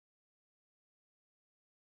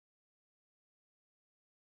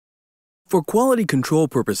For quality control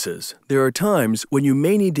purposes, there are times when you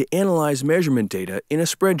may need to analyze measurement data in a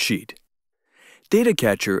spreadsheet. Data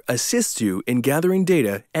Catcher assists you in gathering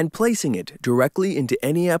data and placing it directly into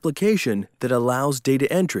any application that allows data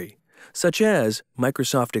entry, such as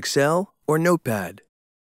Microsoft Excel or Notepad.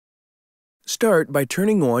 Start by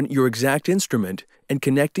turning on your exact instrument and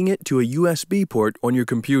connecting it to a USB port on your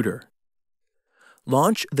computer.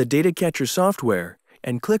 Launch the Data Catcher software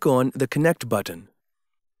and click on the Connect button.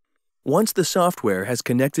 Once the software has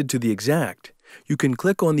connected to the exact, you can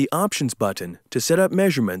click on the Options button to set up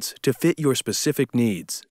measurements to fit your specific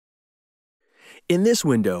needs. In this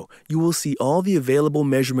window, you will see all the available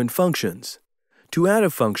measurement functions. To add a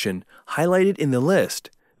function, highlight it in the list,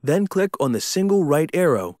 then click on the single right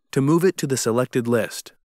arrow to move it to the selected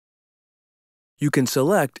list. You can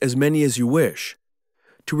select as many as you wish.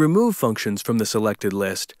 To remove functions from the selected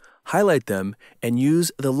list, highlight them and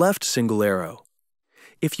use the left single arrow.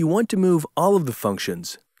 If you want to move all of the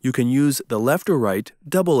functions, you can use the left or right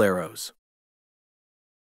double arrows.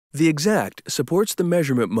 The exact supports the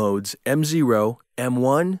measurement modes M0,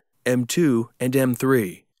 M1, M2, and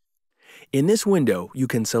M3. In this window, you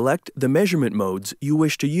can select the measurement modes you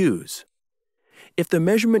wish to use. If the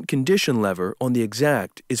measurement condition lever on the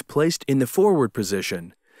exact is placed in the forward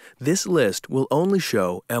position, this list will only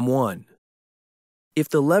show M1. If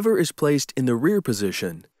the lever is placed in the rear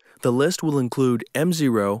position, the list will include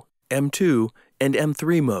M0, M2, and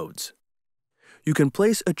M3 modes. You can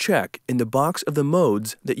place a check in the box of the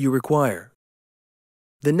modes that you require.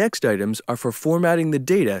 The next items are for formatting the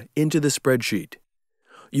data into the spreadsheet.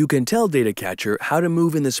 You can tell Data Catcher how to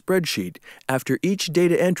move in the spreadsheet after each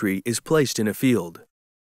data entry is placed in a field.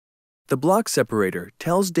 The block separator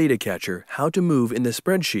tells Data Catcher how to move in the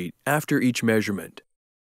spreadsheet after each measurement.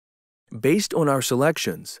 Based on our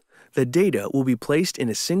selections, the data will be placed in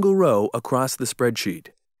a single row across the spreadsheet.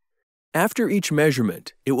 After each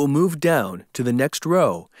measurement, it will move down to the next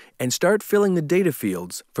row and start filling the data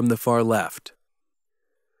fields from the far left.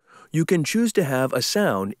 You can choose to have a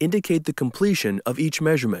sound indicate the completion of each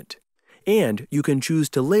measurement, and you can choose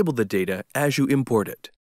to label the data as you import it.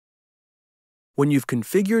 When you've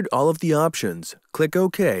configured all of the options, click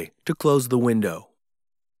OK to close the window.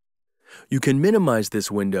 You can minimize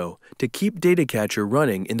this window to keep Data Catcher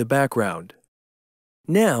running in the background.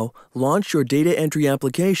 Now, launch your data entry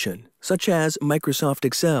application, such as Microsoft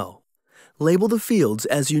Excel. Label the fields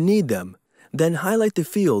as you need them, then highlight the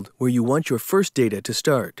field where you want your first data to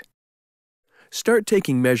start. Start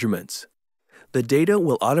taking measurements. The data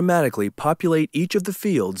will automatically populate each of the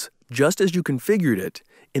fields just as you configured it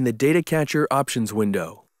in the Data Catcher options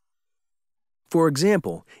window. For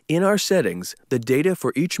example, in our settings, the data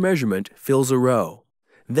for each measurement fills a row,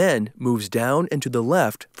 then moves down and to the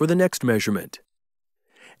left for the next measurement.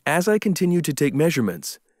 As I continue to take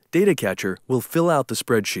measurements, Data Catcher will fill out the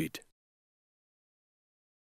spreadsheet.